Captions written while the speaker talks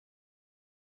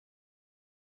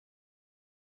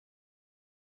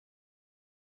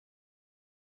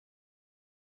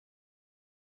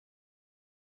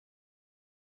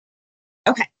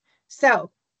Okay,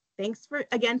 so thanks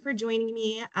for joining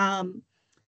me.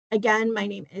 Again, my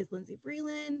name is Lindsay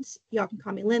Breland. Y'all can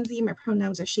call me Lindsay. My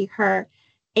pronouns are she, her.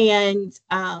 And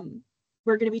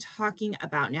we're going to be talking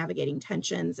about navigating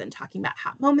tensions and talking about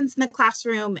hot moments in the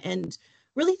classroom and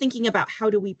really thinking about how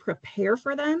do we prepare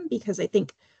for them, because I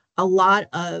think a lot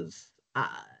of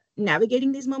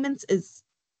navigating these moments is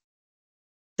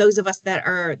those of us that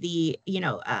are the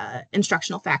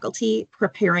instructional faculty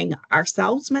preparing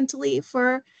ourselves mentally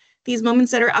for these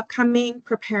moments that are upcoming,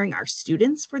 preparing our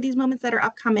students for these moments that are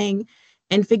upcoming,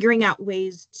 and figuring out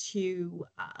ways to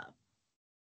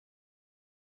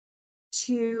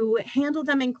handle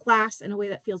them in class in a way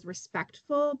that feels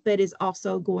respectful, but is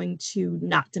also going to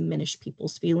not diminish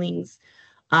people's feelings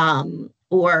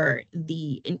or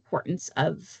the importance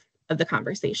of the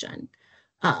conversation.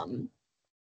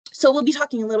 So we'll be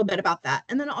talking a little bit about that,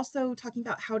 and then also talking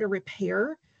about how to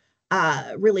repair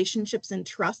relationships and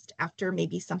trust after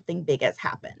maybe something big has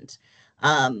happened.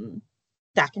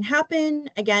 That can happen.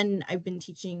 Again, I've been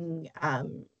teaching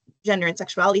gender and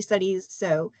sexuality studies,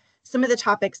 so some of the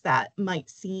topics that might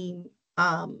seem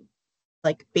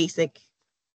like basic,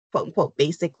 quote unquote,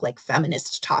 basic, like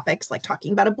feminist topics, like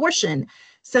talking about abortion.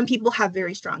 Some people have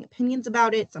very strong opinions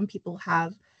about it. Some people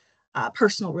have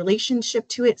personal relationship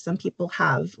to it. Some people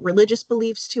have religious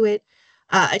beliefs to it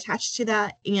attached to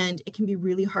that. And it can be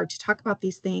really hard to talk about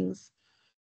these things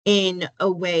in a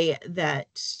way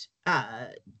that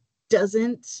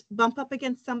doesn't bump up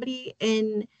against somebody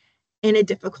in a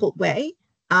difficult way.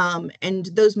 And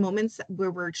those moments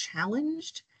where we're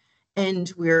challenged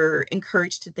and we're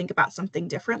encouraged to think about something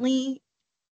differently,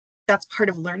 that's part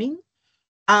of learning.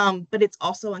 But it's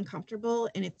also uncomfortable,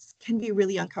 and it can be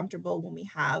really uncomfortable when we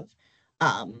have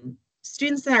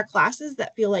students in our classes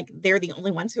that feel like they're the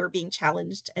only ones who are being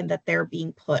challenged and that they're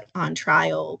being put on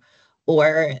trial,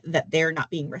 or that they're not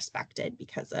being respected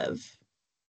because of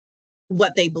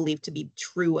what they believe to be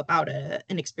true about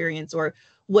an experience, or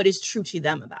what is true to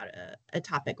them about a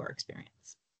topic or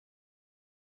experience.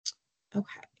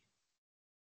 Okay.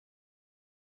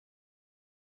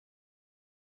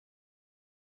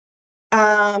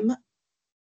 Um,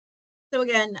 so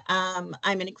again, I'm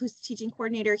an inclusive teaching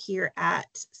coordinator here at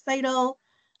CITL.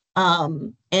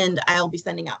 And I'll be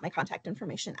sending out my contact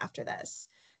information after this.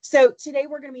 So today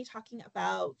we're going to be talking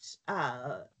about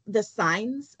the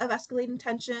signs of escalating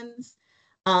tensions,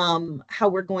 how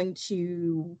we're going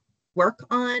to work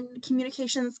on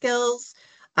communication skills,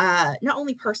 not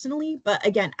only personally, but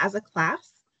again, as a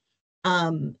class.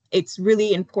 It's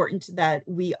really important that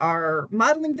we are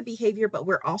modeling the behavior, but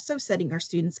we're also setting our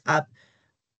students up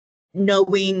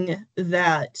knowing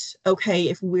that, okay,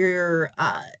 if we're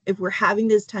having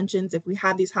these tensions, if we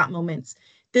have these hot moments,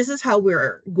 this is how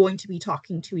we're going to be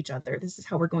talking to each other, this is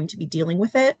how we're going to be dealing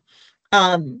with it,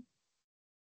 to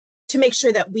make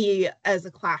sure that we as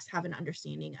a class have an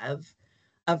understanding of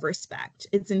respect.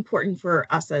 It's important for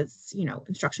us as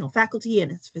instructional faculty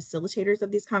and as facilitators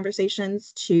of these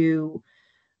conversations to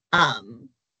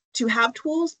have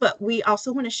tools, but we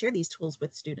also want to share these tools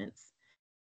with students.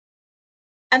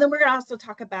 And then we're going to also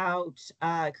talk about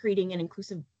creating an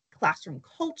inclusive classroom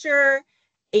culture.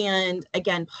 And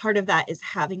again, part of that is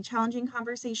having challenging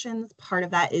conversations. Part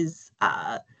of that is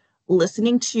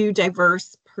listening to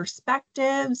diverse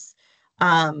perspectives,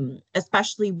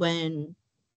 especially when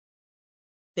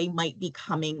they might be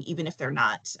coming, even if they're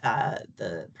not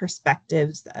the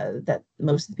perspectives that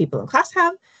most of the people in class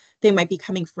have, they might be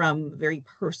coming from very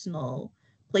personal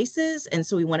places. And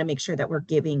so we want to make sure that we're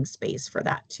giving space for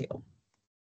that too.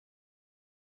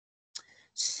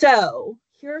 So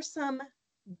here are some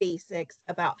basics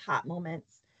about hot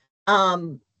moments.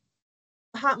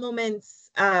 Hot moments,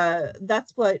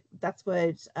 that's what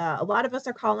a lot of us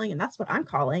are calling, and that's what I'm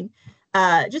calling,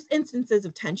 just instances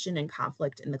of tension and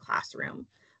conflict in the classroom.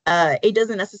 It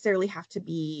doesn't necessarily have to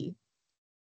be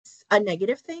a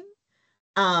negative thing.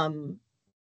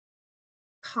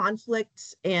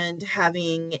 Conflict and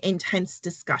having intense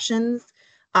discussions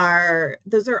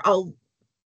those are all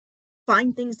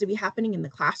fine things to be happening in the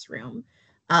classroom,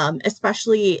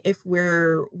 especially if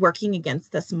we're working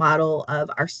against this model of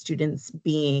our students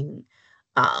being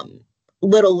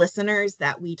little listeners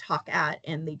that we talk at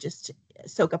and they just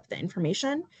soak up the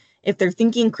information. If they're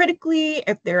thinking critically,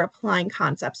 if they're applying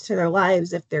concepts to their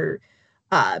lives, if they're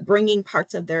bringing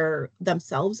parts of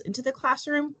themselves into the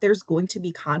classroom, there's going to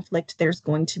be conflict. There's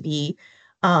going to be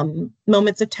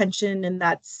moments of tension, and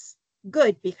that's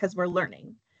good because we're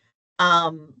learning.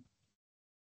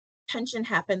 Tension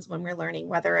happens when we're learning,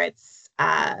 whether it's,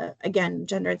 again,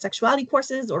 gender and sexuality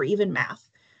courses or even math.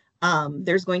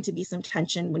 There's going to be some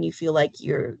tension when you feel like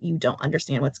you don't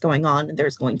understand what's going on, and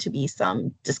there's going to be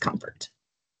some discomfort.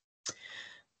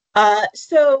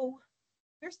 So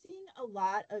we're seeing a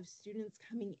lot of students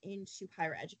coming into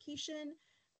higher education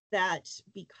that,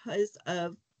 because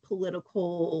of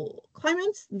political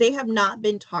climates, they have not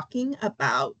been talking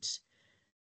about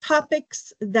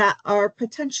topics that are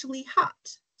potentially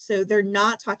hot. So they're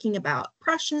not talking about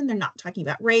oppression, they're not talking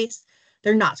about race,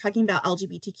 they're not talking about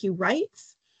LGBTQ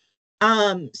rights.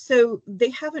 So they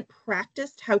haven't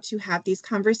practiced how to have these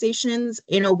conversations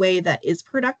in a way that is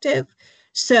productive.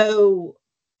 So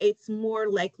it's more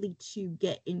likely to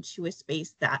get into a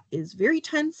space that is very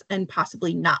tense and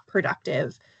possibly not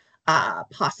productive,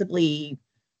 possibly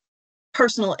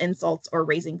personal insults or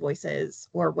raising voices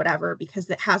or whatever, because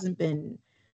it hasn't been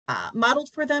modeled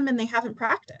for them and they haven't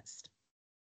practiced.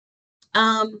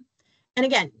 And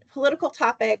again, political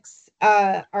topics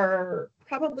are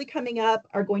probably coming up,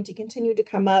 are going to continue to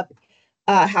come up,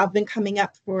 have been coming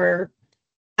up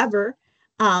forever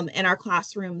in our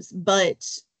classrooms, but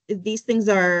these things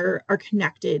are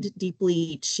connected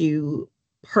deeply to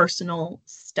personal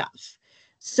stuff.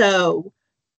 So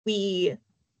we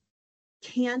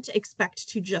can't expect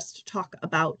to just talk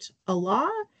about a law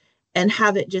and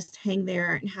have it just hang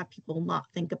there and have people not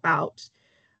think about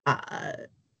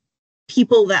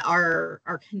people that are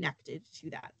connected to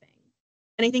that thing.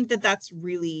 And I think that that's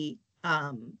really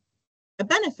a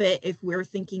benefit if we're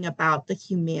thinking about the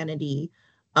humanity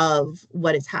of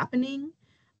what is happening.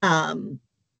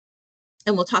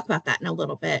 And we'll talk about that in a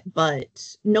little bit,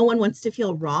 but no one wants to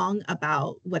feel wrong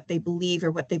about what they believe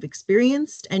or what they've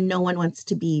experienced, and no one wants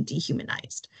to be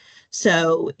dehumanized.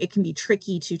 So it can be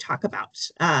tricky to talk about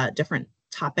different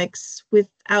topics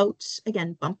without,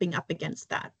 again, bumping up against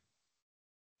that.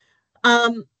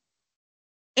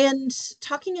 And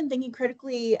talking and thinking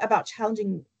critically about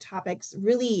challenging topics,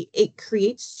 really, it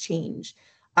creates change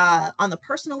on the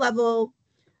personal level,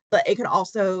 but it could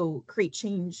also create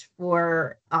change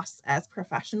for us as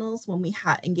professionals when we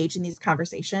engage in these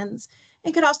conversations.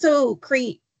 It could also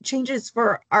create changes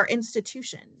for our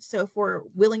institution. So if we're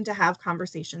willing to have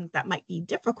conversations that might be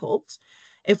difficult,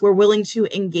 if we're willing to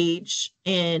engage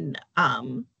in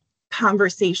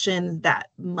conversations that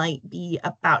might be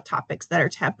about topics that are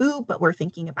taboo, but we're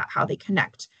thinking about how they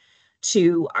connect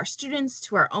to our students,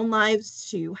 to our own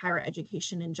lives, to higher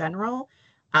education in general,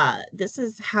 this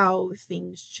is how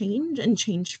things change and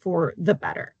change for the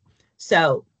better.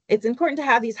 So it's important to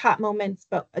have these hot moments,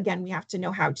 but again, we have to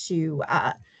know how to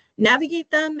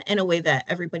navigate them in a way that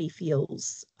everybody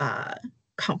feels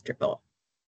comfortable.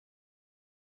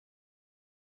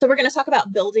 So we're going to talk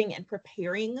about building and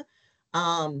preparing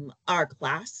our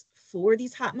class for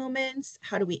these hot moments.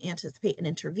 How do we anticipate and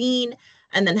intervene?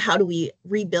 And then how do we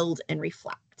rebuild and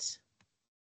reflect?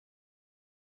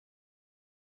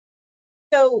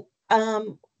 So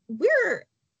we're,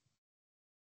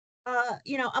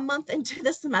 a month into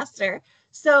the semester.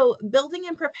 So building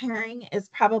and preparing is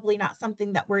probably not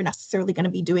something that we're necessarily going to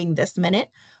be doing this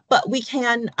minute, but we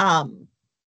can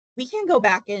go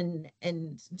back and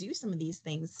do some of these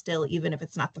things still, even if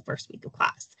it's not the first week of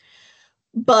class.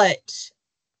 But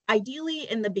ideally,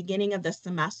 in the beginning of the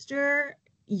semester,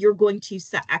 you're going to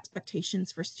set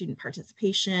expectations for student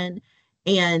participation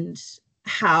and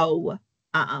how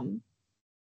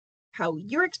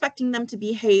you're expecting them to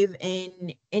behave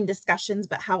in discussions,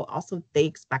 but how also they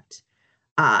expect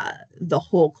the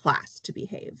whole class to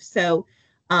behave. So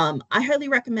I highly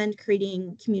recommend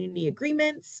creating community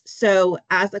agreements. So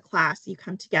as a class, you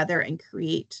come together and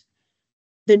create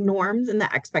the norms and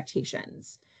the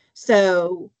expectations.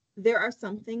 So there are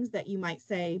some things that you might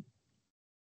say,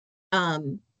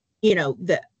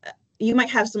 that you might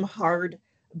have some hard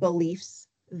beliefs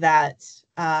that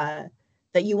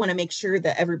that you want to make sure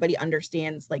that everybody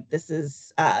understands, like this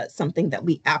is something that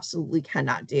we absolutely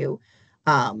cannot do.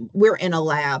 We're in a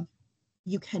lab.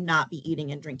 You cannot be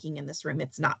eating and drinking in this room.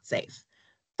 It's not safe.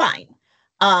 Fine.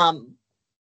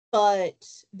 But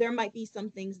there might be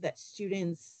some things that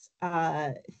students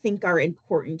think are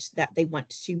important that they want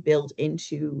to build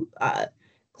into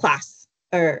class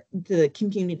or the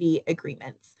community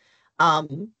agreements.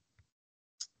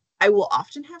 I will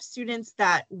often have students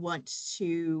that want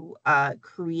to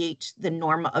create the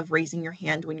norm of raising your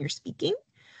hand when you're speaking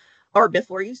or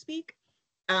before you speak.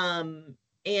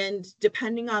 And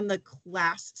depending on the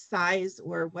class size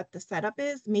or what the setup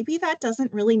is, maybe that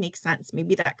doesn't really make sense.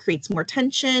 Maybe that creates more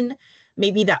tension.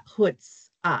 Maybe that puts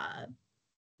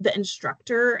the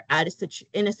instructor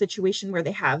in a situation where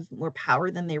they have more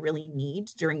power than they really need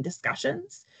during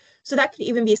discussions. So that could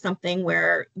even be something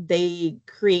where they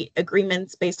create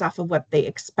agreements based off of what they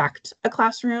expect a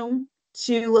classroom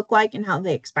to look like and how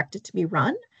they expect it to be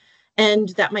run. And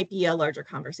that might be a larger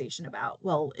conversation about,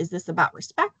 well, is this about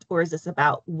respect, or is this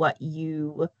about what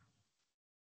you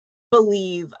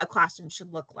believe a classroom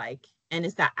should look like? And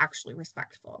is that actually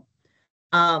respectful?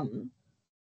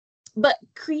 But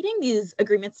creating these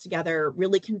agreements together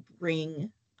really can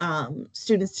bring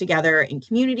students together in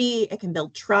community. It can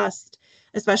build trust,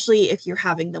 especially if you're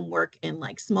having them work in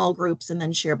like small groups and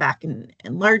then share back in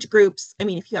large groups. I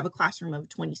mean, if you have a classroom of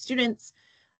 20 students,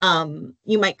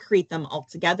 you might create them all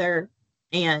together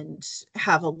and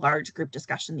have a large group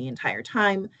discussion the entire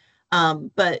time.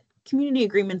 But community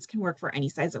agreements can work for any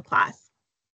size of class.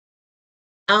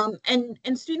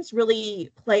 And students really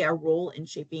play a role in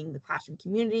shaping the classroom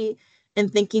community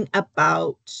and thinking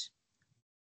about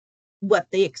what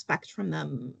they expect from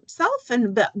themselves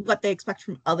and what they expect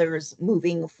from others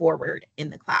moving forward in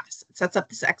the class. It sets up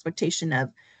this expectation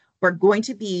of, we're going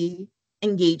to be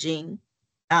engaging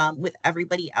with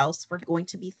everybody else. We're going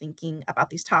to be thinking about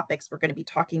these topics. We're going to be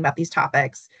talking about these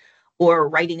topics, or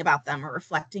writing about them, or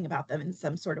reflecting about them in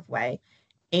some sort of way.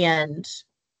 And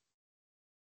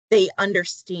they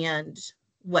understand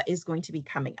what is going to be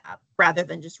coming up, rather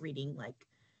than just reading like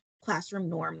classroom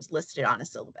norms listed on a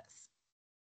syllabus.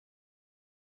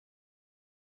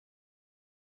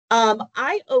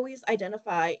 I always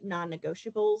identify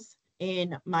non-negotiables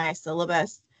in my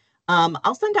syllabus.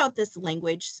 I'll send out this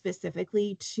language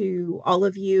specifically to all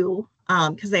of you,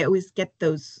 because I always get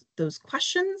those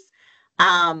questions.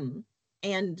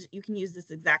 And you can use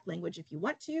this exact language if you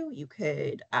want to. You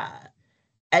could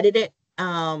edit it,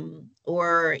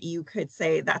 or you could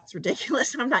say, that's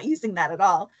ridiculous, I'm not using that at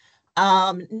all.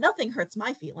 Nothing hurts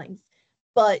my feelings,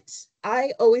 but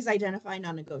I always identify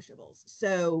non-negotiables.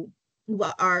 So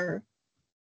what are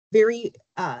very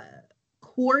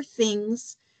core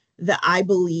things that I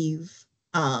believe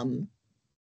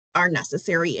are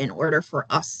necessary in order for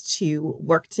us to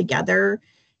work together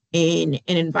in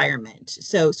an environment.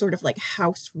 So sort of like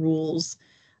house rules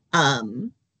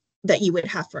that you would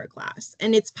have for a class.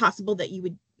 And it's possible that you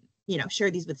would,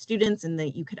 share these with students and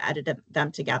that you could edit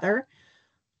them together.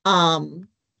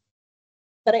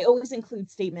 But I always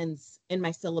include statements in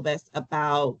my syllabus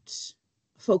about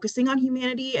focusing on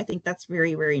humanity. I think that's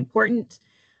very, very important.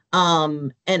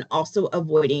 And also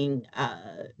avoiding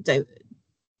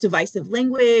divisive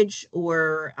language,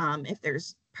 or if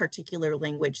there's particular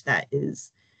language that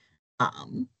is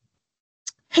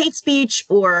hate speech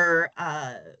or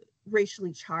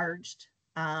racially charged,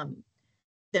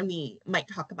 then we might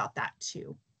talk about that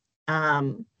too.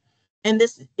 And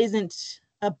this isn't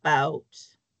about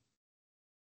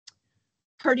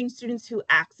hurting students who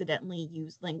accidentally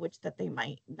use language that they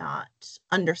might not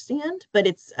understand, but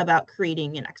it's about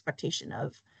creating an expectation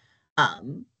of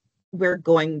we're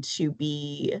going to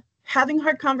be having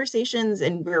hard conversations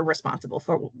and we're responsible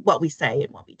for what we say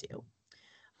and what we do.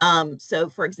 So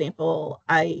for example,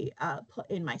 I put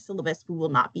in my syllabus, we will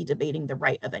not be debating the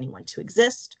right of anyone to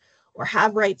exist or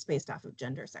have rights based off of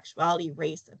gender, sexuality,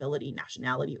 race, ability,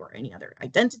 nationality, or any other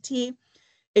identity.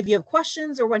 If you have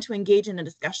questions or want to engage in a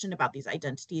discussion about these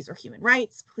identities or human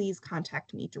rights, please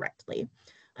contact me directly.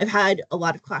 I've had a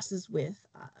lot of classes with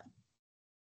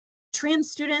trans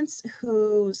students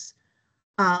whose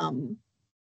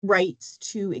rights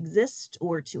to exist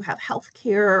or to have health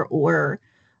care or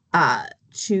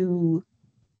to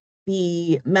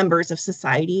be members of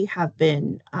society have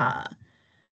been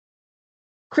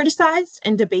criticized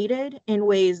and debated in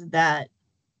ways that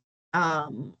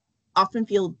often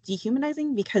feel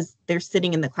dehumanizing because they're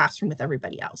sitting in the classroom with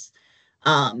everybody else.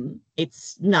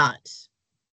 It's not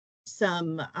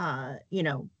some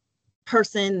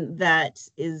person that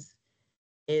is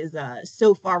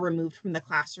so far removed from the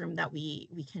classroom that we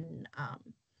can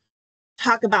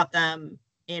talk about them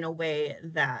in a way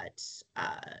that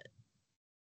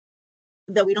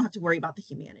that we don't have to worry about the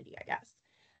humanity, I guess.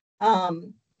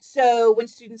 So when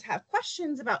students have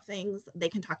questions about things, they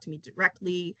can talk to me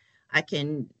directly. I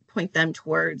can point them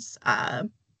towards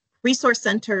resource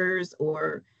centers,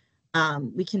 or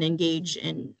we can engage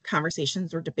in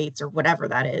conversations or debates or whatever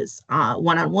that is.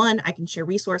 One-on-one, I can share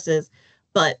resources,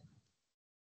 but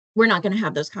we're not going to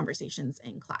have those conversations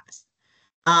in class.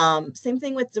 Same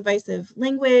thing with divisive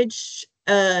language.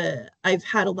 I've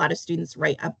had a lot of students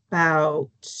write about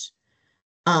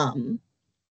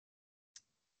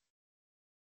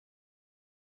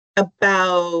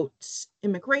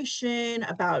immigration,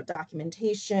 about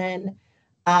documentation,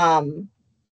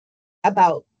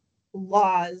 about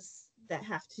laws that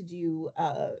have to do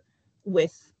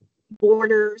with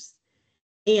borders.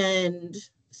 And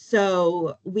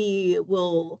so I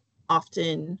will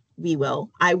often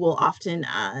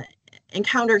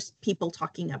encounters people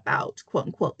talking about quote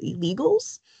unquote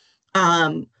illegals,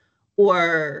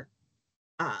 or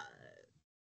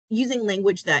using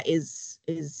language that is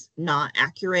not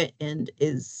accurate and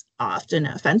is often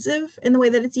offensive in the way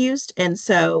that it's used. And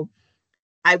so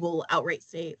I will outright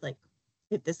say, like,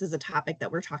 if this is a topic that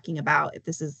we're talking about, if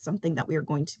this is something that we are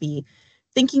going to be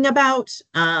thinking about,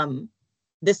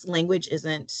 this language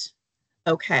isn't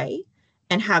okay,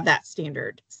 and have that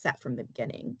standard set from the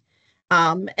beginning.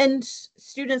 And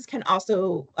students can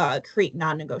also create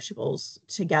non-negotiables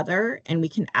together, and we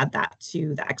can add that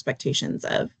to the expectations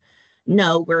of,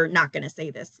 no, we're not going to say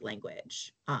this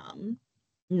language.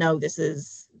 No, this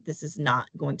is not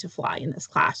going to fly in this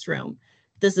classroom.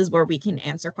 This is where we can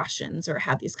answer questions or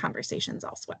have these conversations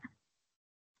elsewhere.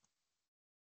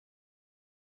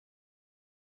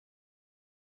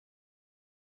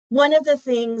 One of the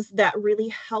things that really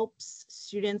helps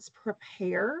students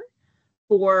prepare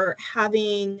for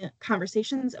having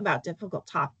conversations about difficult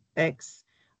topics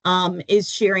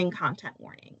is sharing content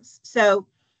warnings. So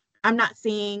I'm not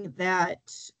saying that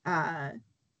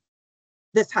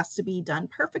this has to be done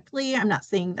perfectly. I'm not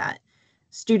saying that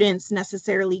students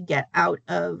necessarily get out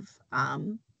of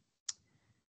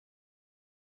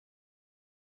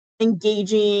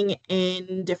engaging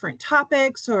in different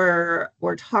topics or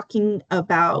talking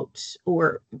about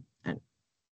or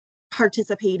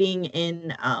participating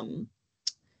in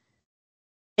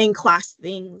class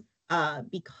things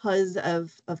because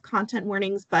of content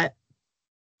warnings. But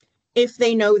if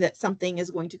they know that something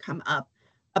is going to come up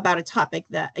about a topic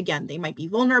that, again, they might be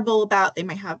vulnerable about, they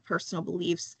might have personal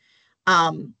beliefs,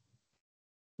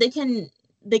 they can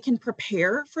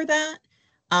prepare for that.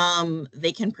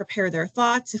 They can prepare their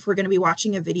thoughts. If we're going to be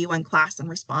watching a video in class and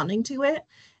responding to it,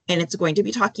 and it's going to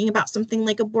be talking about something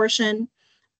like abortion,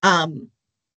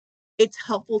 it's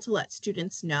helpful to let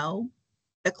students know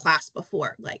the class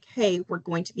before, like, hey, we're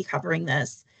going to be covering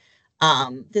this.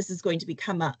 This is going to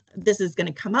come up. This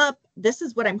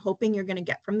is what I'm hoping you're going to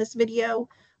get from this video,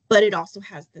 but it also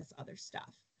has this other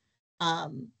stuff.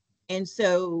 And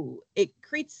so it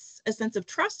creates a sense of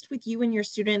trust with you and your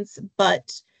students,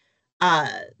 but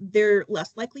they're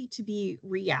less likely to be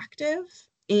reactive,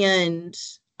 and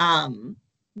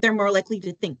they're more likely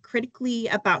to think critically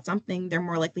about something. They're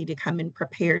more likely to come in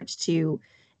prepared to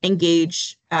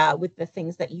engage with the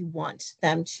things that you want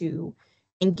them to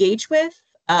engage with.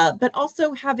 But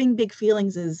also having big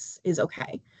feelings is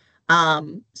okay.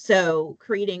 So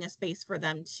creating a space for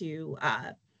them to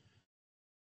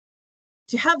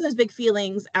have those big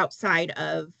feelings outside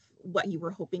of what you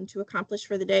were hoping to accomplish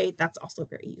for the day, that's also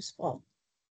very useful.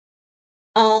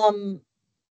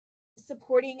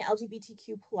 Supporting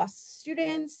LGBTQ plus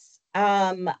students.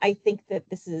 I think that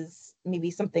this is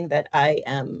maybe something that I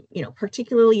am,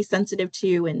 particularly sensitive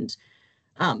to and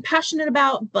passionate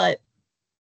about, but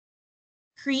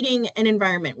creating an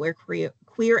environment where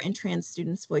queer and trans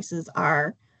students' voices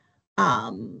are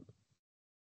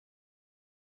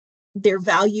they're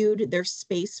valued, there's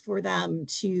space for them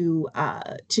to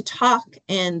talk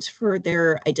and for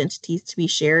their identities to be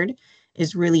shared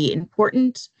is really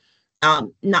important.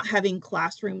 Not having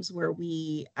classrooms where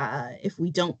we, if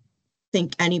we don't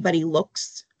think anybody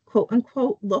looks, quote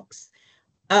unquote, looks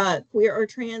queer or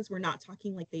trans, we're not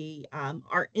talking like they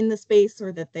are in the space,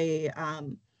 or that they,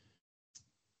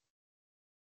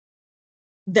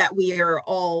 that we are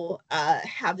all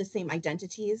have the same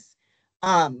identities.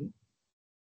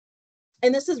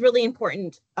 And this is really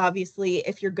important, obviously,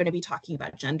 if you're going to be talking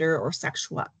about gender or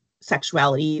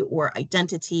sexuality or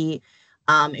identity.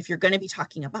 If you're going to be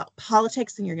talking about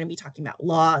politics and you're going to be talking about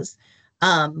laws,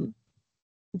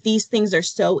 these things are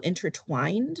so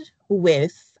intertwined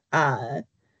with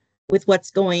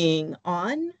what's going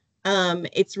on.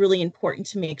 It's really important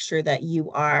to make sure that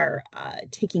you are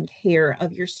taking care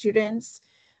of your students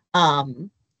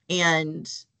and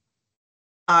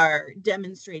are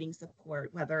demonstrating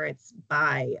support, whether it's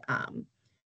by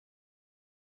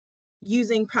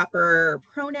using proper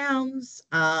pronouns,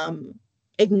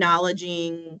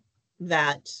 acknowledging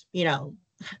that,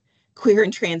 queer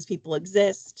and trans people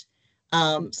exist.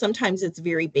 Sometimes it's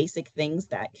very basic things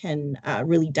that can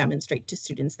really demonstrate to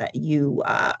students that you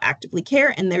actively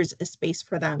care and there's a space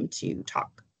for them to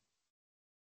talk.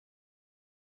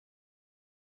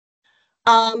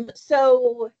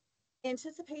 So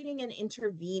anticipating and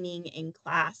intervening in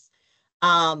class.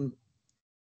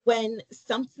 When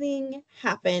something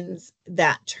happens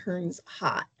that turns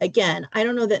hot, again, I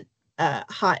don't know that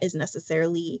hot is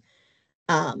necessarily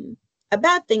a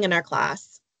bad thing in our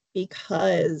class,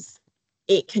 because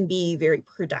it can be very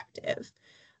productive.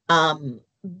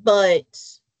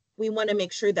 But we want to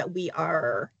make sure that we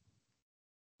are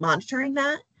monitoring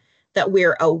that, that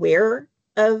we're aware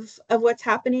of what's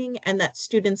happening, and that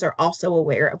students are also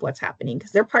aware of what's happening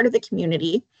because they're part of the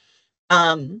community.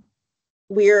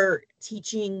 We're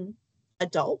teaching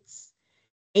adults,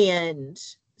 and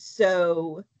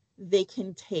so they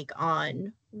can take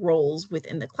on roles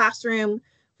within the classroom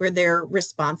where they're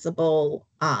responsible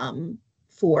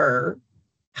for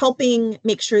helping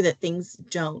make sure that things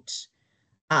don't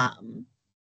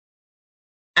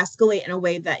escalate in a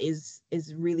way that is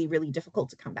really, really difficult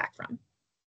to come back from.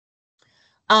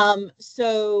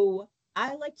 So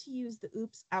I like to use the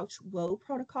Oops, Ouch, Whoa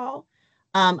protocol.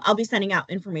 I'll be sending out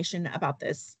information about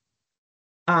this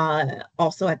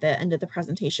also at the end of the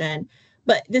presentation,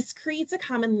 but this creates a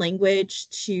common language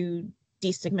to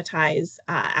destigmatize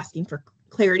asking for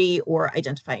clarity or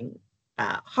identifying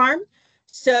harm.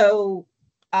 So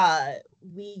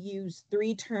we use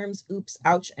 3 terms: oops,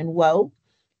 ouch, and whoa.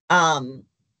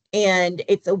 And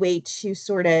it's a way to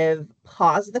sort of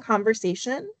pause the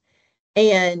conversation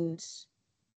and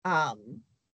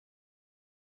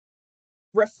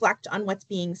reflect on what's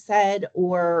being said,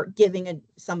 or giving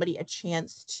somebody a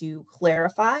chance to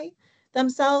clarify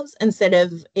themselves instead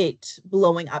of it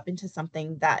blowing up into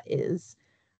something that is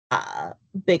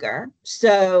bigger.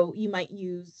 So you might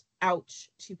use ouch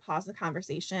to pause the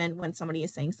conversation when somebody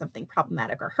is saying something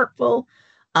problematic or hurtful.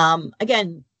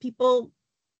 Again, people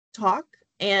talk,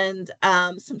 and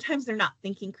sometimes they're not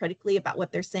thinking critically about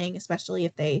what they're saying, especially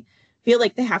if they feel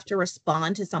like they have to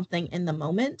respond to something in the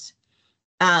moment.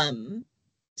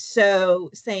 So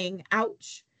saying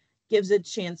ouch gives a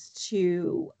chance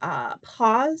to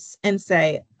pause and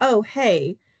say, oh,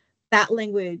 hey, that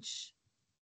language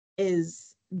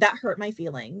that hurt my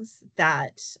feelings.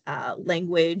 That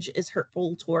language is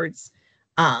hurtful towards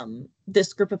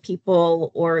this group of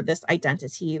people or this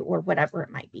identity or whatever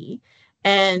it might be.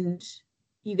 And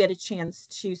you get a chance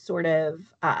to sort of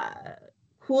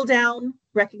cool down,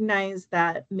 recognize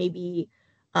that maybe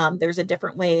there's a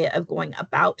different way of going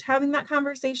about having that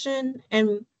conversation.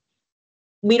 And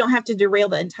we don't have to derail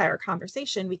the entire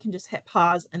conversation. We can just hit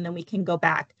pause, and then we can go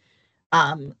back,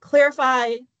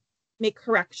 clarify, make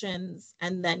corrections,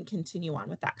 and then continue on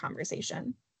with that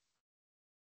conversation.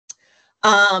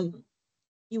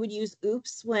 You would use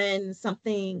oops when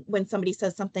somebody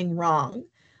says something wrong.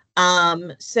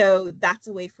 So that's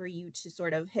a way for you to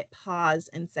sort of hit pause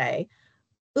and say,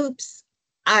 oops,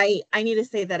 I need to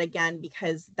say that again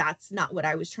because that's not what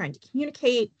I was trying to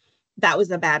communicate. That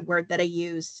was a bad word that I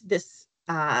used. This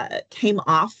came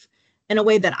off in a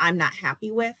way that I'm not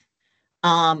happy with.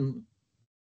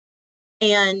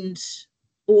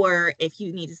 Or if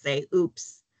you need to say,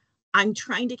 oops, I'm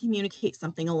trying to communicate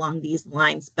something along these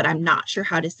lines, but I'm not sure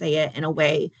how to say it in a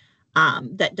way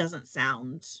that doesn't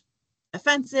sound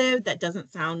offensive, that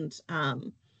doesn't sound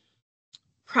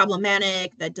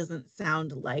problematic, that doesn't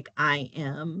sound like I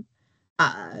am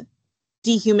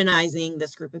dehumanizing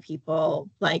this group of people.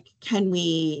 Like, can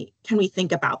we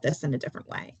think about this in a different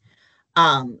way?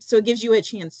 So it gives you a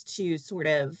chance to sort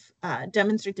of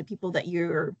demonstrate to people that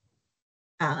you're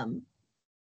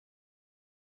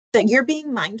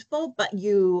being mindful, but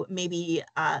you maybe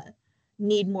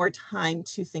need more time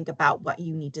to think about what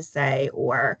you need to say,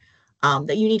 or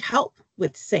that you need help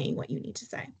with saying what you need to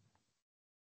say.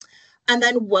 And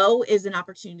then whoa is an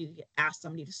opportunity to ask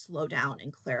somebody to slow down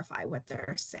and clarify what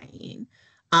they're saying.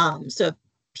 So if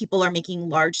people are making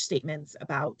large statements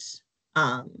about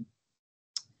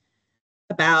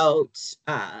Palestinians,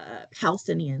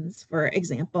 for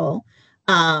example,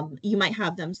 you might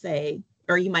have them say,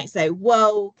 or you might say,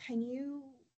 whoa, can you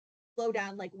slow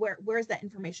down? Like, where's that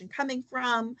information coming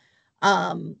from?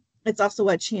 It's also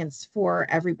a chance for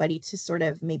everybody to sort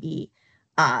of maybe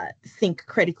think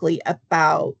critically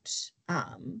about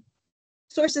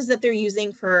sources that they're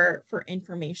using for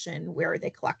information. Where are they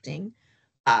collecting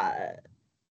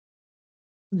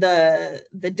the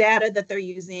data that they're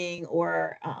using,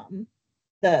 or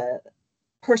the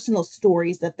personal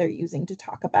stories that they're using to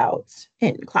talk about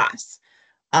in class.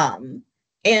 And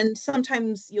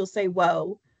sometimes you'll say,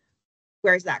 whoa,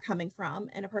 where's that coming from?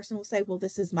 And a person will say, well,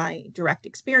 this is my direct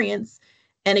experience.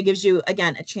 And it gives you,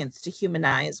 again, a chance to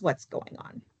humanize what's going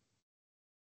on.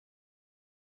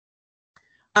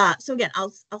 So again,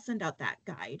 I'll send out that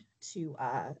guide to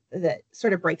that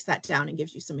sort of breaks that down and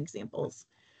gives you some examples.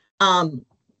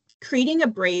 Creating a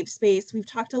brave space, we've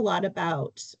talked a lot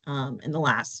about in the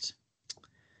last,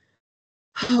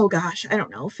 oh gosh, I don't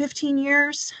know, 15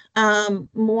 years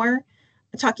more,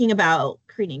 talking about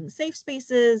creating safe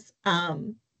spaces.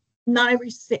 Not every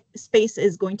space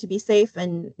is going to be safe,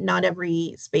 and not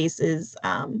every space is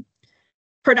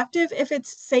productive if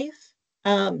it's safe.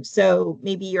 So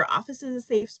maybe your office is a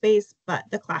safe space, but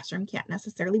the classroom can't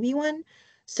necessarily be one.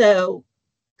 So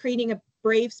creating a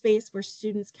brave space where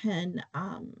students can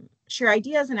share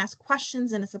ideas and ask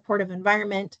questions in a supportive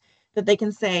environment that they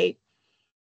can say,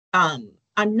 I'm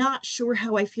not sure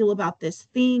how I feel about this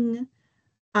thing.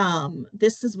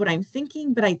 This is what I'm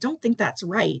thinking, but I don't think that's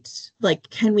right. Like,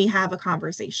 can we have a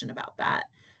conversation about that?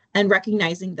 And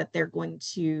recognizing that they're going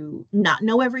to not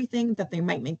know everything, that they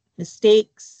might make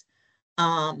mistakes,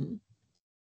 and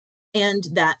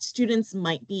that students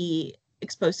might be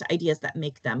exposed to ideas that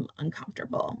make them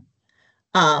uncomfortable.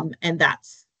 And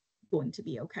that's going to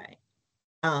be okay.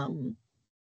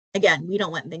 Again, we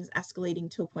don't want things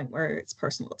escalating to a point where it's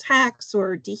personal attacks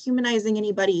or dehumanizing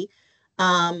anybody,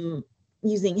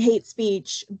 using hate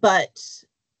speech, but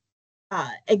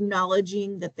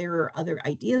acknowledging that there are other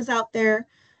ideas out there,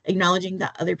 acknowledging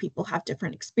that other people have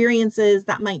different experiences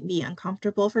that might be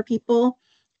uncomfortable for people.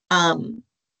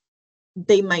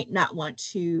 They might not want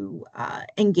to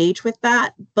engage with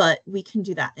that, but we can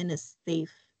do that in a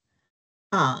safe,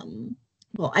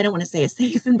 well, I don't want to say a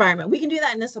safe environment. We can do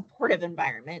that in a supportive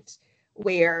environment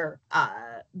where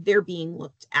they're being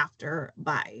looked after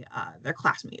by their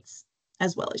classmates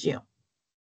as well as you.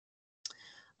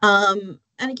 And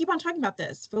I keep on talking about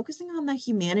this, focusing on the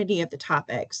humanity of the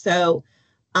topic. So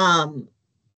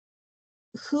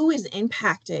who is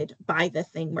impacted by the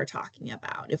thing we're talking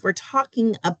about? If we're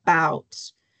talking about,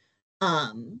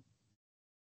 I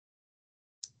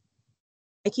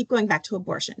keep going back to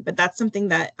abortion, but that's something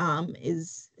that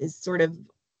is sort of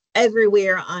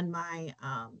everywhere on my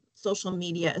social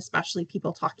media, especially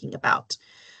people talking about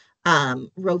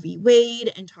Roe v.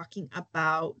 Wade and talking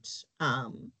about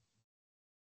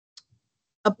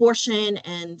abortion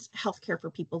and healthcare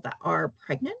for people that are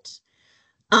pregnant.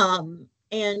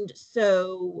 And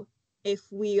so if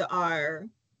we are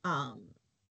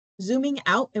zooming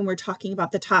out and we're talking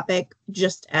about the topic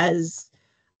just as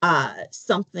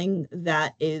something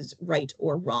that is right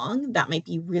or wrong, that might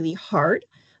be really hard.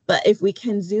 But if we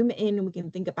can zoom in and we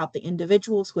can think about the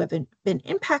individuals who have been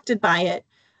impacted by it,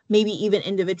 maybe even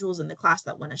individuals in the class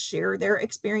that want to share their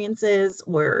experiences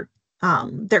or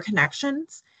their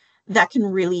connections, that can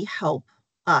really help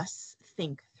us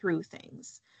think through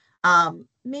things.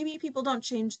 Maybe people don't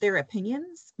change their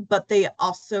opinions, but they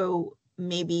also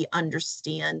maybe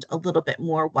understand a little bit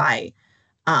more why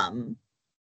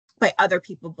other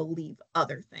people believe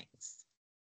other things.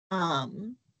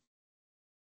 And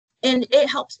it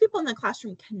helps people in the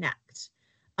classroom connect.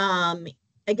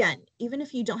 Again, even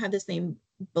if you don't have the same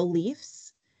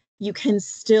beliefs, you can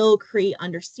still create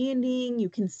understanding. You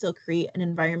can still create an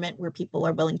environment where people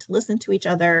are willing to listen to each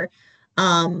other.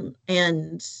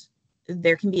 And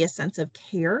there can be a sense of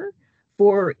care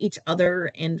for each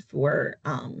other and for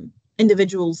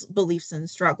individuals' beliefs and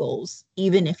struggles,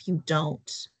 even if you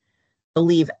don't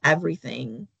believe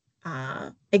everything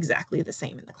exactly the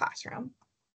same in the classroom.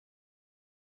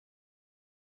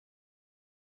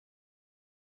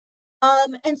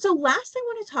 And so last, I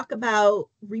want to talk about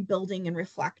rebuilding and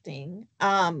reflecting.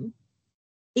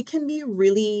 It can be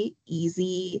really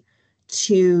easy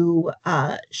to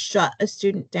shut a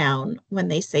student down when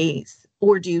they say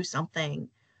or do something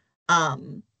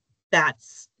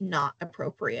that's not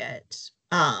appropriate,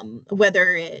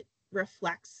 whether it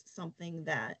reflects something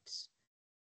that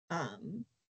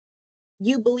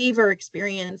you believe or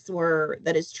experience or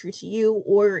that is true to you,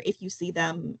 or if you see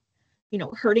them,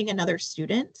 hurting another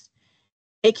student.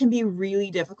 It can be really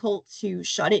difficult to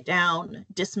shut it down,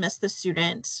 dismiss the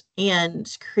student,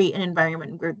 and create an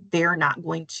environment where they're not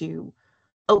going to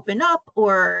open up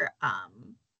or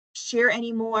share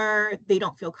anymore. They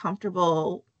don't feel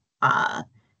comfortable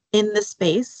in the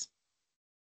space.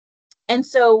 And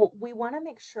so we want to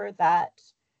make sure that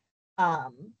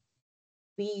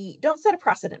we don't set a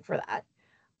precedent for that.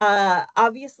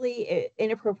 Obviously,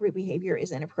 inappropriate behavior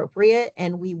is inappropriate,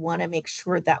 and we want to make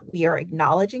sure that we are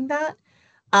acknowledging that.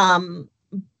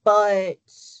 But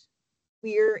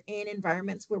we're in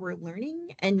environments where we're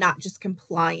learning and not just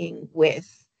complying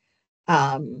with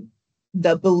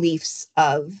the beliefs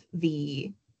of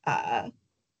the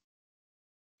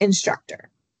instructor.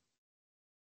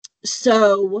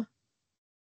 So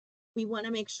we want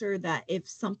to make sure that if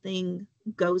something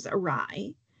goes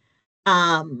awry,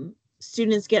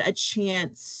 students get a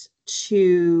chance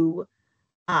to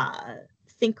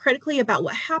think critically about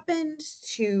what happened,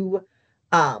 to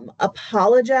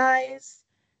apologize,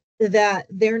 that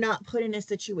they're not put in a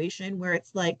situation where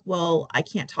it's like, well, I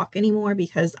can't talk anymore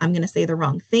because I'm going to say the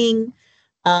wrong thing.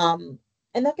 And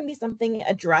that can be something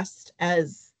addressed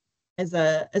as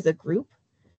a group.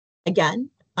 Again,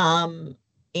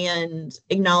 and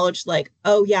acknowledge like,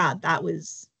 oh yeah, that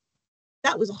was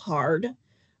hard.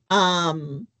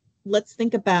 Let's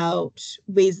think about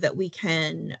ways that we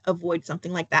can avoid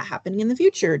something like that happening in the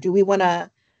future. Do we want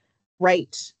to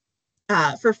write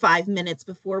for 5 minutes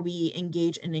before we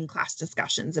engage in in-class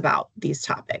discussions about these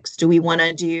topics? Do we want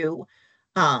to do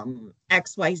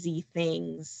XYZ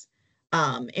things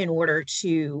in order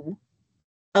to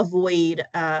avoid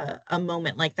a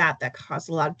moment like that caused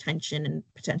a lot of tension and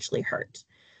potentially hurt?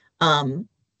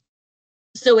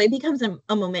 So it becomes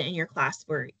a moment in your class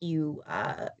where you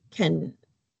can,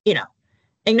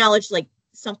 acknowledge like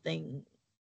something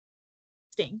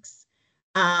stinks,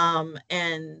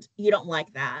 and you don't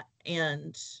like that,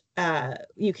 and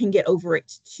you can get over it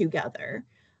together.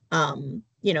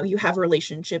 You have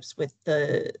relationships with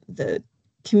the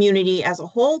community as a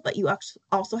whole, but you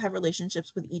also have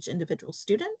relationships with each individual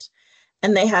student,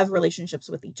 and they have relationships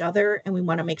with each other. And we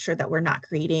want to make sure that we're not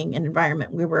creating an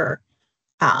environment where we're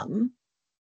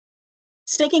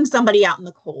staking somebody out in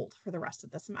the cold for the rest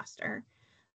of the semester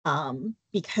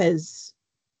because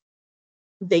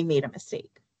they made a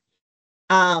mistake.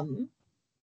 And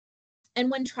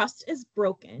when trust is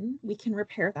broken, we can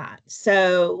repair that.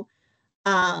 So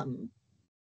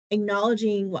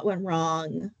acknowledging what went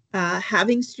wrong,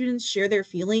 having students share their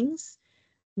feelings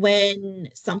when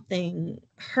something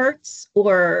hurts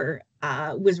or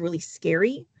was really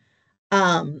scary,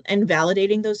 and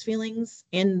validating those feelings.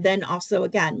 And then also,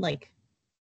 again, like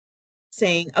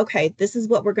saying, okay, this is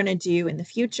what we're going to do in the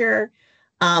future.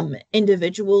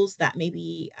 Individuals that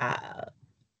maybe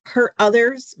hurt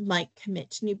others might commit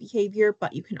to new behavior,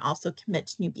 but you can also commit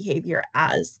to new behavior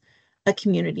as a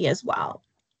community as well.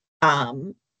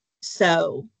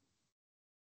 So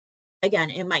again,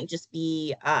 it might just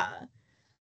be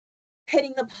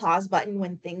hitting the pause button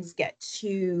when things get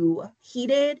too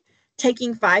heated,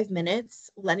 taking 5 minutes,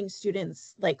 letting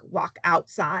students like walk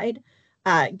outside,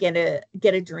 get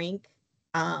a drink,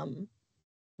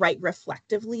 write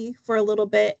reflectively for a little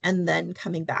bit, and then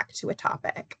coming back to a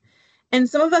topic. And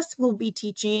some of us will be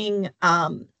teaching,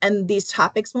 and these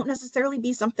topics won't necessarily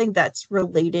be something that's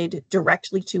related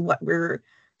directly to what we're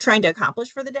trying to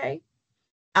accomplish for the day.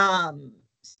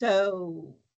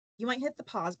 So you might hit the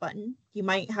pause button. You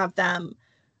might have them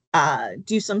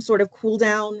do some sort of cool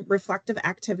down reflective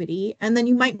activity, and then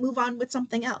you might move on with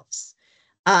something else.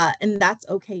 And that's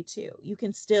okay too. You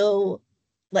can still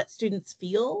let students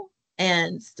feel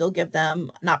and still give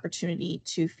them an opportunity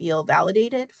to feel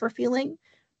validated for feeling.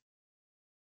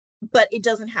 But it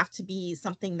doesn't have to be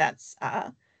something that's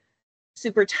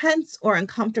super tense or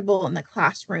uncomfortable in the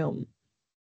classroom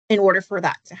in order for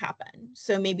that to happen.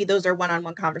 So maybe those are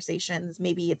one-on-one conversations.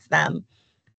 Maybe it's them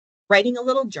writing a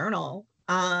little journal,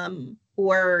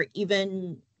 or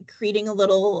even creating a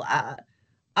little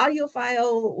audio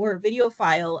file or video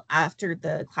file after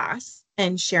the class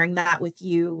and sharing that with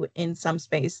you in some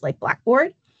space like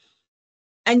Blackboard.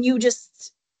 And you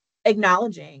just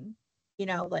acknowledging,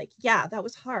 like, yeah, that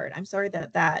was hard. I'm sorry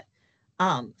that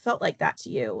felt like that to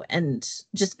you, and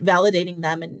just validating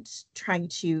them and trying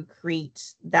to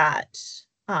create that,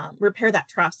 repair that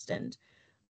trust and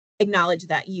acknowledge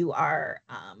that you are,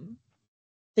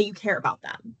 that you care about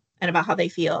them and about how they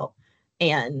feel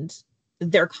and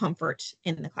their comfort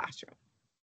in the classroom.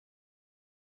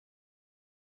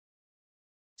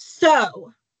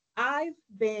 So I've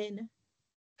been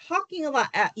talking a lot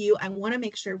at you. I want to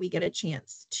make sure we get a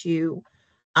chance to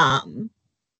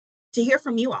hear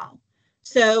from you all.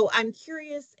 So I'm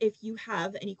curious if you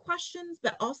have any questions,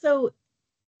 but also,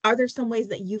 are there some ways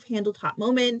that you've handled hot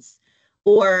moments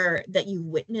or that you've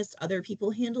witnessed other people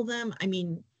handle them? I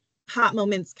mean, hot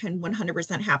moments can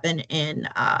 100% happen in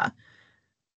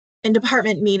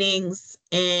department meetings,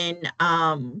 in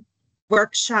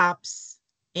workshops,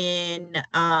 in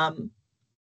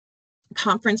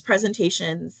conference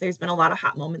presentations. There's been a lot of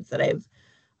hot moments that I've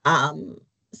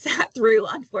sat through,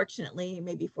 unfortunately,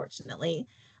 maybe fortunately.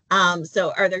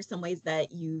 So are there some ways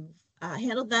that you've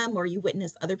handled them or you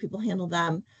witnessed other people handle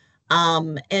them?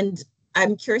 And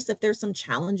I'm curious if there's some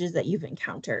challenges that you've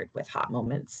encountered with hot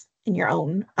moments in your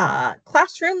own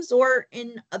classrooms or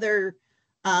in other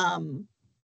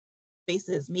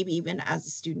spaces, maybe even as a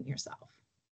student yourself.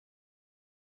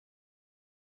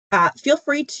 Feel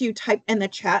free to type in the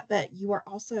chat, but you are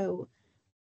also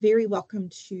very welcome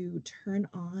to turn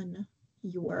on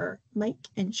your mic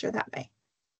and share that way.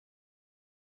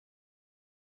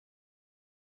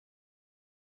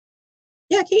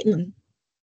 Yeah, Caitlin.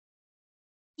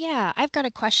 Yeah, I've got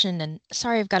a question, and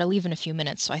sorry, I've got to leave in a few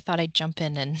minutes, so I thought I'd jump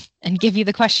in and give you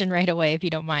the question right away, if you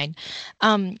don't mind.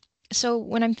 So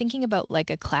when I'm thinking about like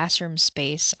a classroom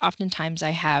space, oftentimes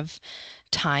I have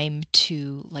time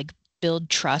to like build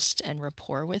trust and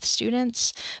rapport with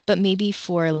students. But maybe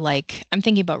for like, I'm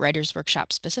thinking about writers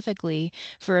workshop specifically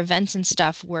for events and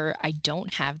stuff where I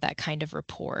don't have that kind of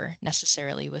rapport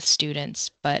necessarily with students,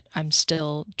 but I'm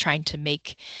still trying to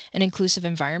make an inclusive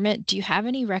environment. Do you have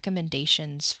any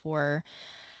recommendations for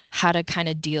how to kind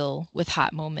of deal with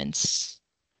hot moments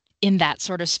in that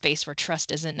sort of space where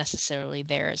trust isn't necessarily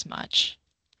there as much?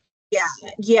 Yeah,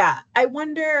 yeah. I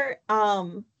wonder,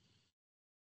 are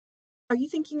you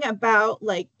thinking about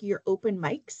like your open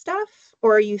mic stuff,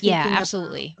 or are you Yeah, thinking about,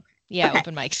 absolutely. Yeah, okay,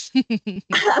 open mics.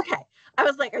 okay. I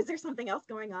was like, is there something else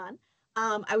going on?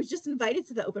 I was just invited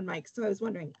to the open mic, so I was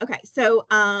wondering. Okay, so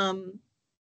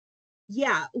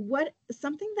yeah, what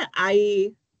something that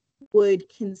I would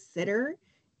consider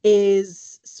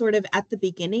is sort of at the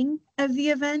beginning of the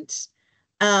event,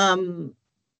 um,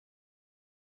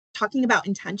 talking about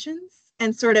intentions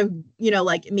and sort of,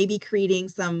 like maybe creating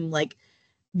some like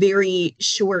very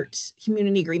short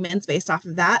community agreements based off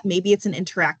of that. Maybe it's an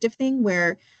interactive thing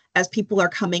where as people are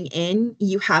coming in,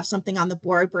 you have something on the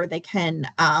board where they can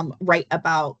write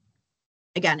about,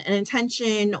 again, an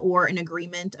intention or an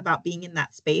agreement about being in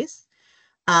that space.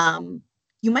 Um,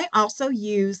 you might also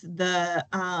use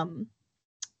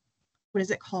what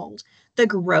is it called? The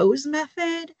GROWS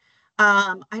method.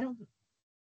 I don't,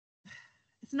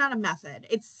 it's not a method.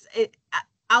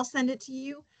 I'll send it to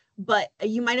you, but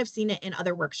you might have seen it in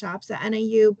other workshops at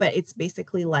NAU, but it's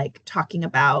basically like talking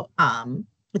about,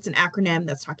 it's an acronym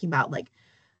that's talking about like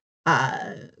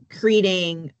uh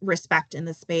creating respect in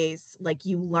the space. Like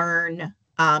you learn,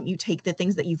 you take the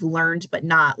things that you've learned, but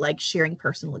not like sharing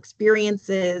personal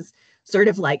experiences, sort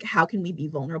of like how can we be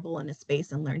vulnerable in a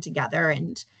space and learn together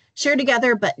and share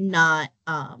together, but not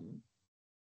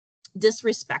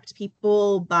disrespect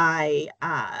people by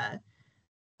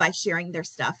sharing their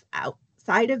stuff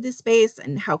outside of this space,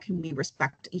 and how can we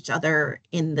respect each other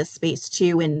in this space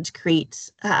too and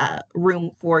create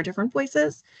room for different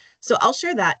voices. So I'll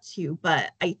share that too,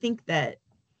 but I think that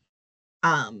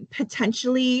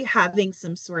potentially having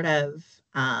some sort of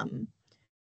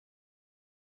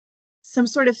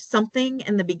something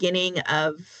in the beginning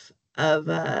of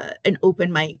an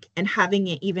open mic, and having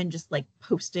it even just like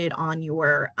posted on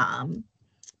your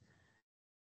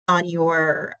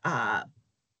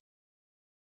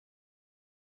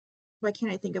why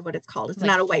can't I think of what it's called? It's Like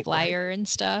not a whiteboard. flyer and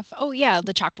stuff. Oh yeah,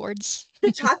 the chalkboards. The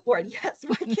chalkboard, yes.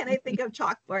 Why can't I think of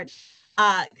chalkboard?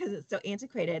 Because it's so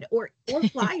antiquated. Or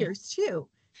flyers too.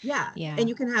 Yeah. And Yeah.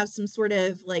 you can have some sort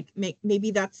of like maybe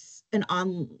that's an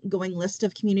ongoing list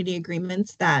of community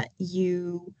agreements that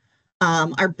you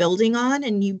are building on,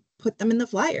 and you put them in the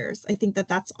flyers. I think that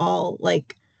that's all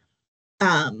like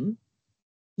um,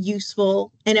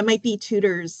 useful, and it might be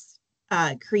tutors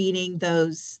creating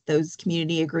those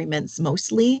community agreements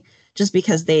mostly, just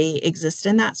because they exist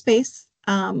in that space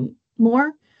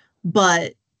more.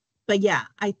 But yeah,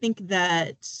 I think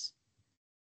that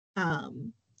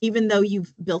even though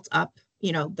you've built up,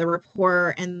 the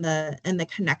rapport and the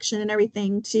connection and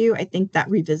everything too, I think that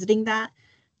revisiting that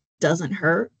doesn't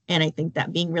hurt. And I think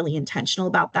that being really intentional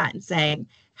about that and saying,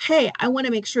 hey, I want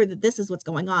to make sure that this is what's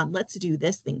going on. Let's do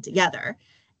this thing together.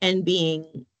 And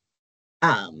being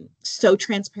so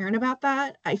transparent about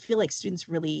that, I feel like students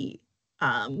really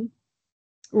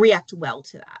react well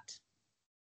to that.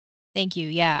 Thank you.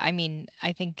 Yeah, I mean,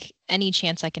 I think any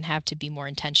chance I can have to be more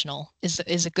intentional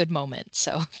is a good moment.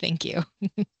 So thank you.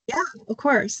 Yeah, of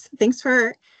course. Thanks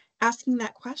for asking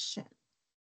that question.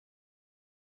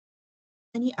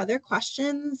 Any other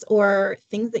questions or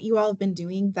things that you all have been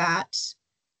doing that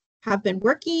have been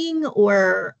working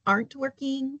or aren't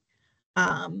working,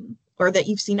 or that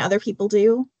you've seen other people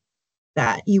do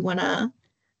that you want to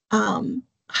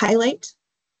highlight?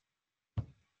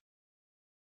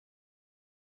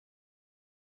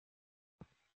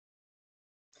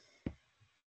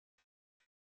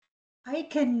 I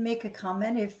can make a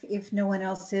comment if no one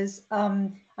else is.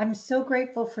 I'm so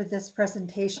grateful for this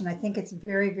presentation. I think it's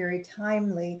very, very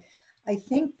timely. I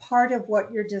think part of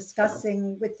what you're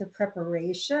discussing with the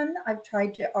preparation, I've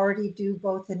tried to already do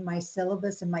both in my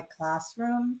syllabus and my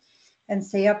classroom and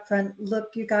say up front,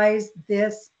 look, you guys,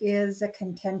 this is a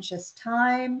contentious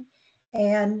time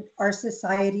and our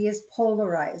society is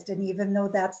polarized. And even though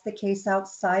that's the case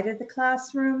outside of the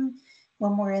classroom,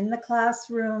 when we're in the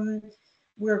classroom,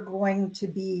 we're going to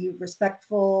be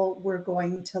respectful, we're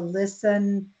going to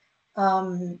listen,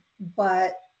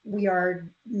 but we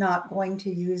are not going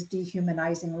to use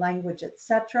dehumanizing language,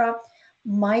 etc.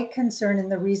 My concern,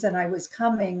 and the reason I was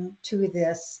coming to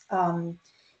this,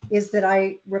 is that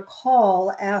I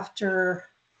recall after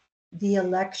the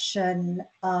election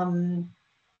of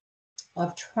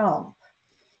Trump,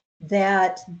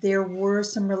 that there were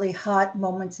some really hot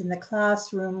moments in the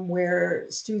classroom where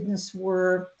students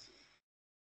were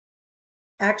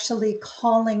actually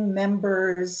calling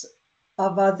members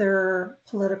of other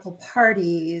political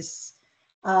parties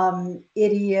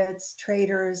idiots,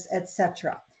 traitors,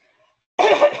 etc.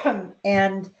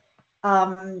 And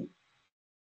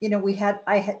you know,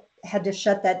 I had to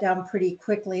shut that down pretty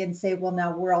quickly and say, well,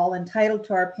 now we're all entitled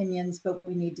to our opinions, but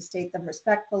we need to state them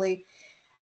respectfully.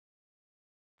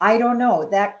 I don't know,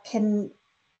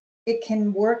 it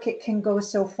can work, it can go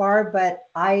so far, but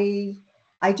I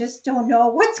just don't know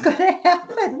what's going to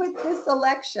happen with this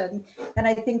election. And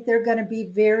I think they're going to be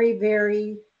very,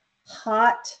 very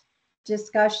hot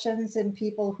discussions and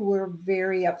people who are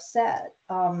very upset.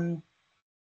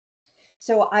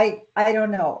 So I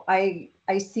don't know. I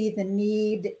see the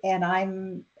need, and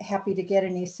I'm happy to get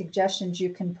any suggestions you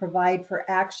can provide for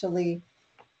actually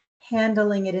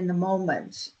handling it in the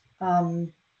moment.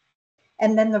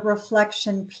 And then the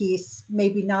reflection piece,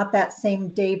 maybe not that same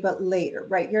day, but later,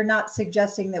 right? You're not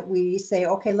suggesting that we say,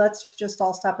 okay, let's just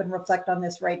all stop and reflect on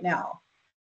this right now.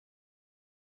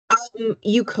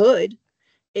 You could,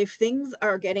 if things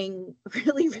are getting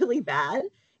really, really bad.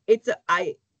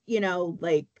 You know,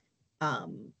 like,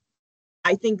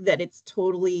 I think that it's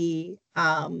totally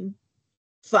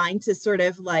fine to sort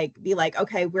of like be like,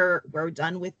 okay, we're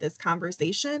done with this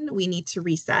conversation. We need to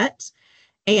reset,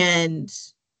 and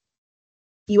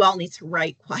you all need to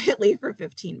write quietly for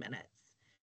 15 minutes.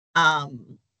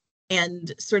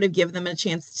 And sort of give them a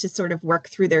chance to sort of work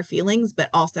through their feelings, but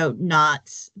also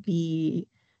not be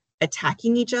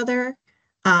attacking each other.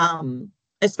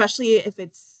 Especially if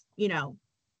it's, you know,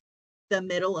 the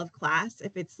middle of class,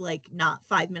 if it's like not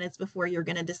 5 minutes before you're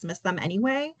going to dismiss them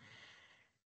anyway.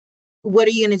 What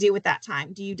are you going to do with that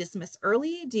time? Do you dismiss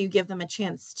early? Do you give them a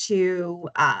chance to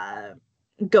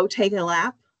go take a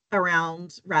lap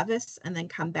around Revis and then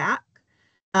come back?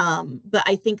 But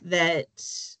I think that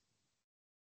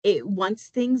once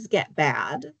things get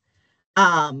bad,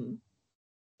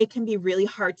 it can be really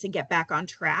hard to get back on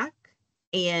track,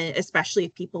 and especially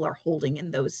if people are holding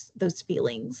in those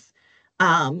feelings.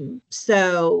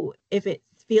 So if it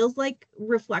feels like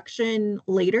reflection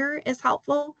later is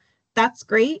helpful, that's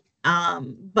great.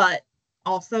 But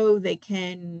also they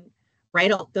can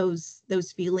write out those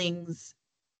feelings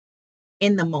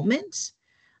in the moment.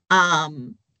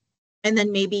 And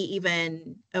then maybe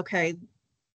even, okay,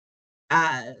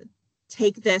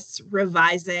 take this,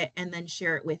 revise it, and then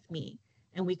share it with me,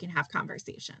 and we can have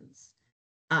conversations.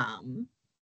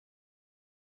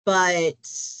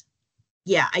 But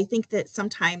yeah, I think that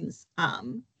sometimes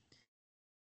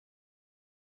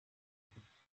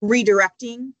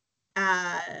redirecting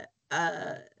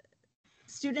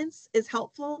students is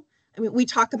helpful. I mean, we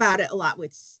talk about it a lot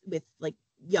with like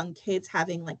young kids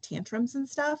having like tantrums and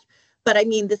stuff. But I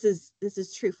mean, this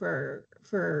is true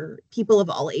for people of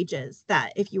all ages,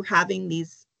 that if you're having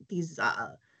these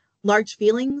large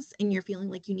feelings and you're feeling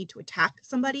like you need to attack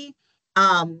somebody,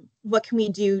 what can we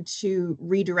do to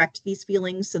redirect these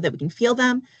feelings so that we can feel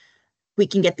them, we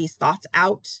can get these thoughts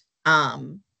out,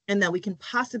 and that we can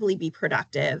possibly be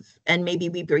productive, and maybe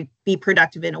we be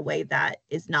productive in a way that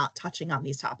is not touching on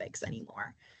these topics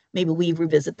anymore. Maybe we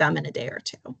revisit them in a day or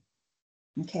two.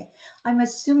 Okay, I'm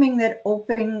assuming that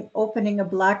opening a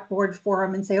Blackboard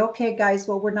forum and say, okay, guys,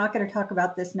 well, we're not going to talk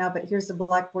about this now, but here's the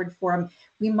Blackboard forum.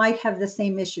 We might have the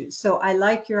same issues. So I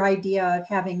like your idea of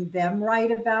having them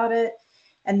write about it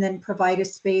and then provide a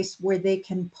space where they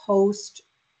can post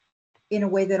in a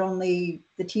way that only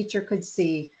the teacher could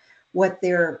see what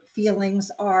their feelings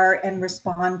are and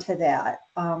respond to that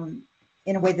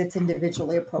in a way that's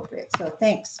individually appropriate. So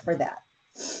thanks for that.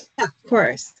 Yeah, of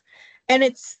course. And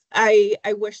it's, I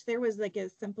wish there was like a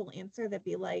simple answer that'd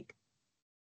be like,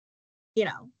 you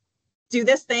know, do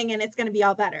this thing and it's going to be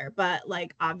all better. But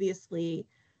like, obviously,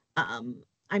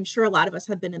 I'm sure a lot of us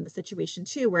have been in the situation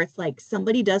too, where it's like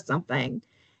somebody does something,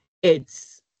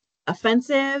 it's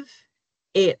offensive,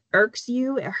 it irks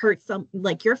you, it hurts some,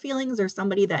 like your feelings or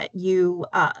somebody that you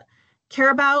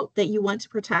care about, that you want to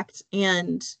protect.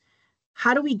 And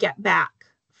how do we get back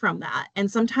from that?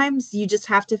 And sometimes you just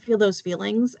have to feel those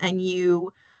feelings, and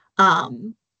you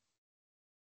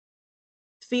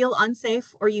feel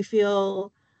unsafe or you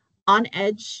feel on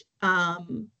edge,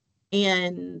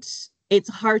 and it's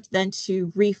hard then to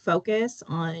refocus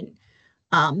on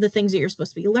the things that you're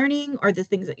supposed to be learning or the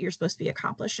things that you're supposed to be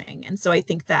accomplishing. And so I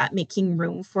think that making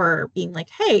room for being like,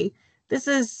 hey, this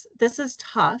is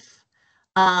tough.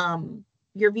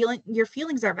 Your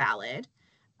feelings are valid.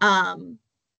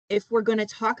 If we're going to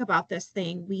talk about this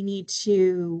thing, we need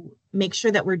to make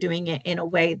sure that we're doing it in a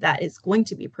way that is going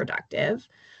to be productive.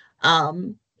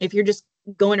 If you're just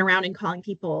going around and calling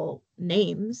people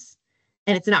names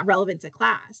and it's not relevant to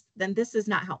class, then this is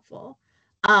not helpful.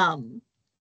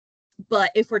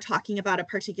 But if we're talking about a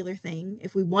particular thing,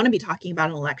 if we want to be talking about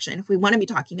an election, if we want to be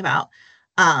talking about,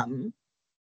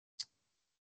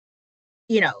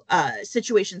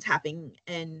 situations happening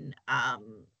in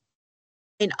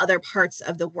other parts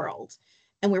of the world,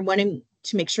 and we're wanting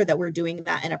to make sure that we're doing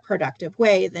that in a productive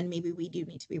way, then maybe we do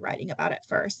need to be writing about it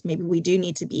first. Maybe we do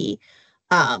need to be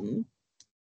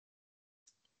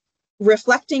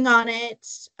reflecting on it.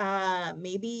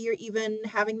 Maybe you're even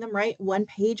having them write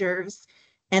one-pagers,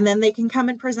 and then they can come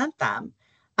and present them.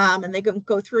 And they can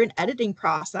go through an editing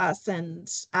process and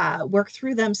work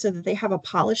through them so that they have a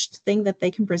polished thing that they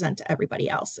can present to everybody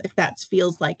else, if that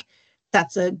feels like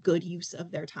that's a good use of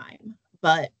their time.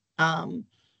 But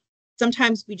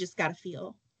sometimes we just got to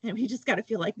feel, and we just got to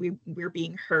feel like we're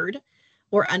being heard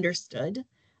or understood.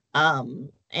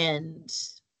 And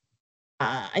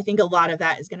I think a lot of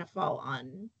that is going to fall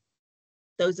on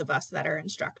those of us that are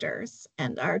instructors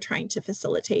and are trying to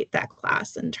facilitate that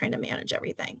class and trying to manage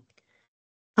everything.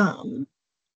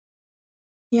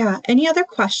 Yeah, any other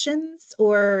questions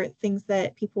or things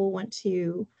that people want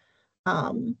to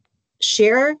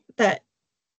share that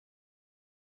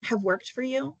have worked for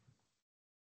you?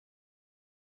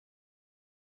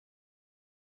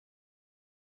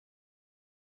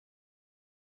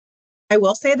 I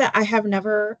will say that I have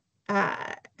never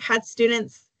had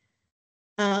students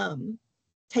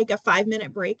take a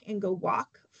 5-minute break and go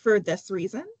walk for this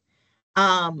reason.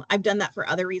 I've done that for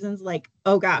other reasons, like,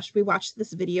 oh gosh, we watched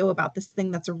this video about this thing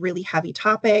that's a really heavy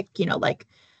topic, like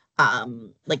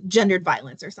gendered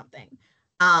violence or something.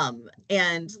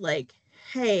 And like,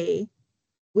 hey,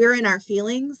 we're in our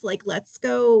feelings, like, let's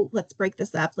break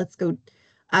this up. Let's go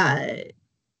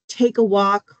take a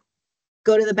walk,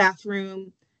 go to the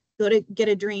bathroom, go to get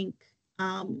a drink,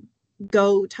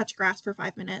 go touch grass for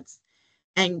 5 minutes,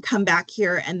 and come back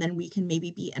here, and then we can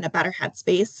maybe be in a better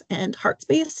headspace and heart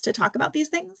space to talk about these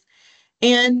things.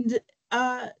 And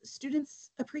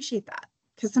students appreciate that,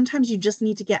 because sometimes you just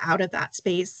need to get out of that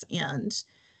space and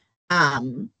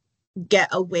get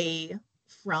away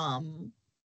from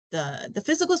the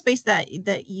physical space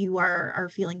that you are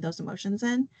feeling those emotions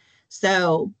in.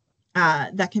 So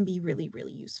that can be really,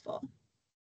 really useful.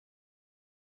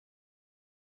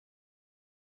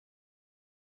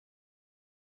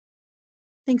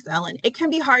 Thanks, Ellen. It can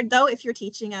be hard, though, if you're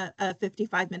teaching a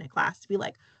 55-minute class, to be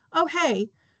like, oh, hey,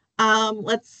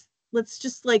 let's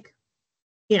just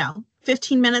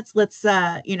 15 minutes, let's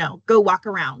go walk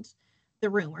around the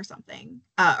room or something,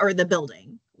 or the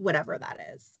building, whatever that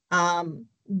is.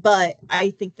 But I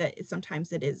think that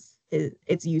sometimes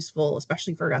it's useful,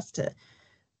 especially for us, to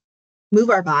move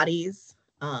our bodies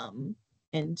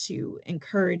and to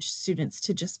encourage students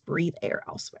to just breathe air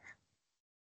elsewhere.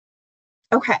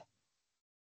 Okay.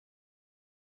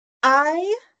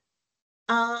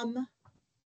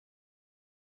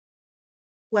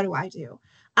 What do I do?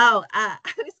 Oh, I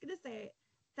was gonna say,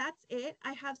 that's it.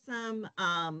 I have some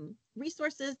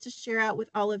resources to share out with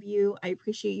all of you. I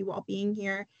appreciate you all being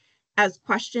here. As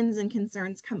questions and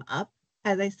concerns come up,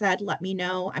 as I said, let me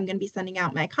know. I'm gonna be sending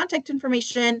out my contact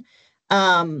information,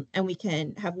 and we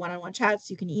can have one-on-one chats.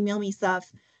 You can email me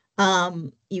stuff.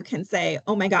 You can say,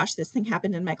 oh my gosh, this thing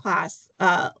happened in my class.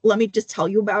 Let me just tell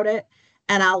you about it,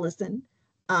 and I'll listen.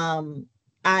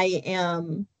 I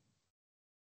am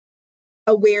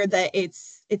aware that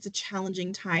it's a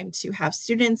challenging time to have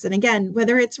students, and again,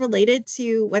 whether it's related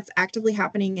to what's actively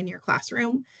happening in your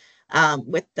classroom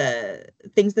with the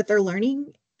things that they're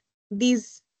learning,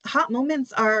 these hot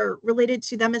moments are related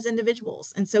to them as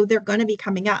individuals, and so they're going to be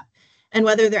coming up, and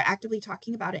whether they're actively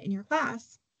talking about it in your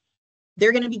class,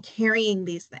 they're going to be carrying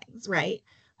these things, right?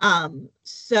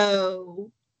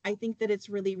 So I think that it's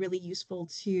really, really useful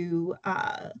to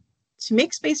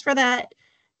make space for that,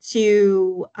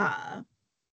 to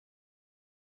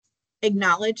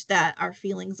acknowledge that our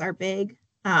feelings are big,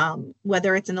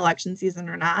 whether it's an election season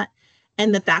or not,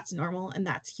 and that's normal and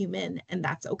that's human and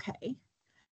that's okay.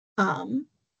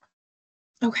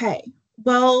 Okay,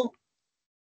 well,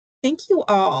 thank you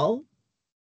all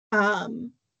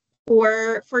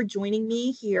for joining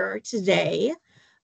me here today.